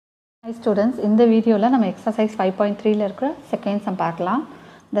Hi students, in the video la நம்ம exercise 5.3 ல இருக்கிற second sum பார்க்கலாம்.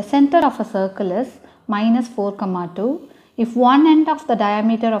 The center of a circle is minus 4, 2. If one end of the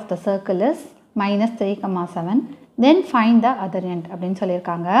diameter of the circle is minus 3, 7, then find the other end அப்படின்னு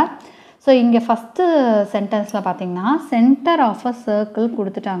சொல்லியிருக்காங்க. So இங்கே first சென்டென்ஸில் பார்த்தீங்கன்னா centre of a circle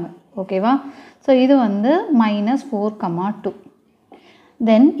கொடுத்துட்டாங்க. ஓகேவா? So இது வந்து minus 4, 2.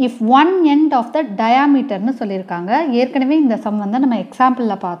 Then if one end of the diameter னு சொல்லியிருக்காங்க. ஏற்கனவே இந்த சம் வந்து நம்ம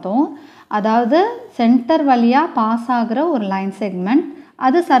எக்ஸாம்பிளில் பார்த்தோம். அதாவது சென்டர் வழியாக பாஸ் ஆகிற ஒரு லைன் செக்மெண்ட்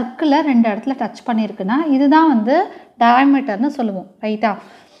அது சர்க்கிளை ரெண்டு இடத்துல டச் பண்ணியிருக்குன்னா இதுதான் வந்து டயாமீட்டர்னு சொல்லுவோம். ரைட்டா?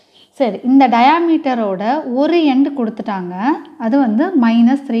 சரி, இந்த டயாமீட்டரோட ஒரு எண்டு கொடுத்துட்டாங்க. அது வந்து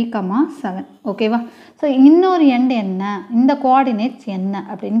 -3, 7. ஓகேவா? ஸோ இன்னொரு எண்டு என்ன, இந்த கோஆர்டினேட்ஸ் என்ன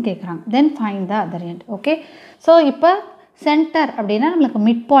அப்படின்னு கேட்குறாங்க. Then find the other end. Okay, so இப்போ சென்டர் அப்படின்னா நம்மளுக்கு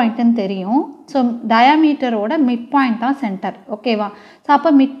மிட் பாயிண்ட்டுன்னு தெரியும். ஸோ டயாமீட்டரோட மிட் பாயிண்ட் தான் சென்டர். ஓகேவா? ஸோ அப்போ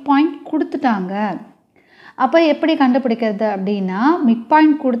மிட் பாயிண்ட் கொடுத்துட்டாங்க. அப்போ எப்படி கண்டுபிடிக்கிறது அப்படின்னா மிட்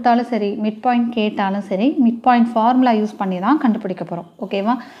பாயிண்ட் கொடுத்தாலும் சரி, மிட் பாயிண்ட் கேட்டாலும் சரி, மிட் பாயிண்ட் ஃபார்முலா யூஸ் பண்ணி தான் கண்டுபிடிக்க போகிறோம்.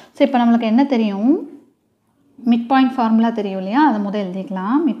 ஓகேவா? ஸோ இப்போ நம்மளுக்கு என்ன தெரியும், மிட் பாயிண்ட் ஃபார்முலா தெரியும் இல்லையா? அதை முதல்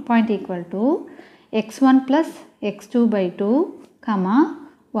எழுதிக்கலாம். Mid point equal to x1 + x2/2,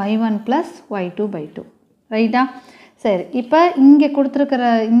 y1 + y2/2. ரைட்டா? சரி, இப்போ இங்கே கொடுத்துருக்கிற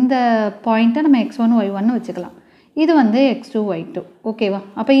இந்த பாயிண்ட்டை நம்ம x1 y1 வச்சுக்கலாம். இது வந்து x2 y2. ஓகேவா?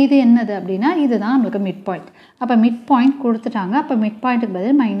 அப்போ இது என்னது அப்படின்னா இதுதான் நம்மளுக்கு மிட் பாயிண்ட். அப்போ மிட் பாயிண்ட் கொடுத்துட்டாங்க. அப்போ மிட் பாயிண்ட்டுக்கு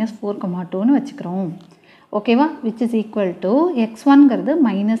பதில் -4, 2ன்னு வச்சுக்கிறோம். ஓகேவா? Which is equal to x1ங்கிறது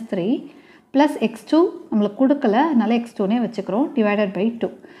 -3 plus x2 நம்மளுக்கு கொடுக்கல, அதனால x2னே வச்சுக்கிறோம்,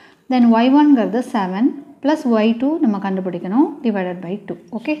 /2. தென் y1ங்கிறது 7 ப்ளஸ் y2 நம்ம கண்டுபிடிக்கணும், /2.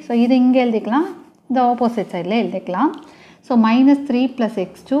 ஓகே, ஸோ இது இங்கே எழுதிக்கலாம், இந்த ஆப்போசிட் சைடில் எழுதிக்கலாம். So -3 plus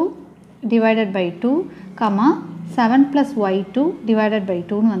x2 /2, 7 plus y2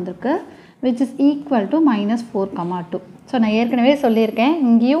 /2ன்னு வந்திருக்கு, which is equal to -4, 2. So நான் ஏற்கனவே சொல்லியிருக்கேன்,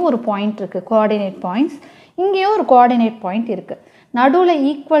 இங்கேயும் ஒரு பாயிண்ட் இருக்குது, கோஆர்டினேட் பாயிண்ட்ஸ், இங்கேயும் ஒரு கோஆர்டினேட் பாயிண்ட் இருக்குது. நடுவில்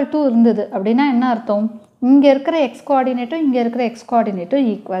ஈக்குவல் டு இருந்தது அப்படின்னா என்ன அர்த்தம், இங்கே இருக்கிற எக்ஸ் கோஆர்டினேட்டும் இங்கே இருக்கிற எக்ஸ் கோஆர்டினேட்டும்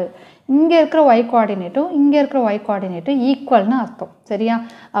ஈக்குவல், இங்கே இருக்கிற ஒய் கோஆர்டினேட்டும் இங்கே இருக்கிற ஒய் கோஆர்டினேட்டும் ஈக்குவல்னு அர்த்தம். சரியா?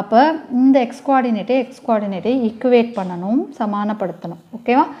 அப்போ இந்த எக்ஸ் கோஆர்டினேட்டை ஈக்குவேட் பண்ணணும், சமானப்படுத்தணும்.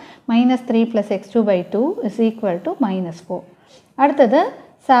 ஓகேவா? -3 plus x2/2 is equal to -4. அடுத்தது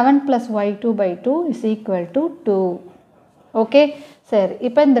 7 plus y2/2 is equal to 2. Okay, சரி,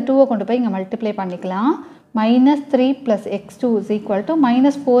 இப்போ இந்த 2வை கொண்டு போய் இங்கே மல்டிப்ளை பண்ணிக்கலாம். -3 plus x2 is equal to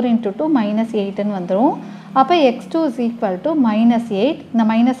 -4 × 2 -8ன்னு வந்துடும். அப்போ x2 இஸ் ஈக்குவல் டு -8, இந்த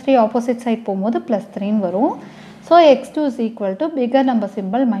 -3 ஆப்போசிட் சைட் போகும்போது +3ன்னு வரும். So x2 is equal to figure number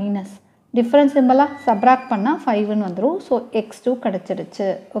simple minus, difference சிம்பிளாக சப்ராக்ட் பண்ணால் 5ன்னு வந்துடும். ஸோ x2 கிடச்சிருச்சு.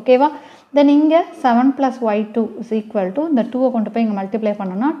 ஓகேவா? தென் இங்கே 7 plus y2 is equal to இந்த 2வை கொண்டு போய் இங்கே மல்டிப்ளை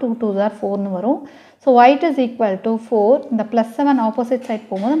பண்ணோன்னா 2 2s are 4ன்னு வரும். So y2 is equal to 4, இந்த +7 ஆப்போசிட் சைட்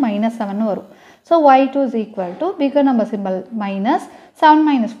போகும்போது -7ன்னு வரும். So y2 is equal to bigger number symbol minus 7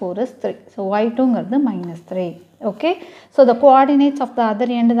 minus 4 is 3. So y2ங்கிறது -3. Okay. So the coordinates of the other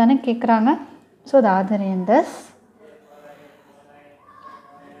end தானே கேட்குறாங்க. So the other end is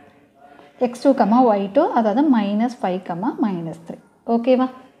x2, y2, அதாவது -5, -3. ஓகேவா?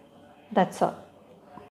 That's all.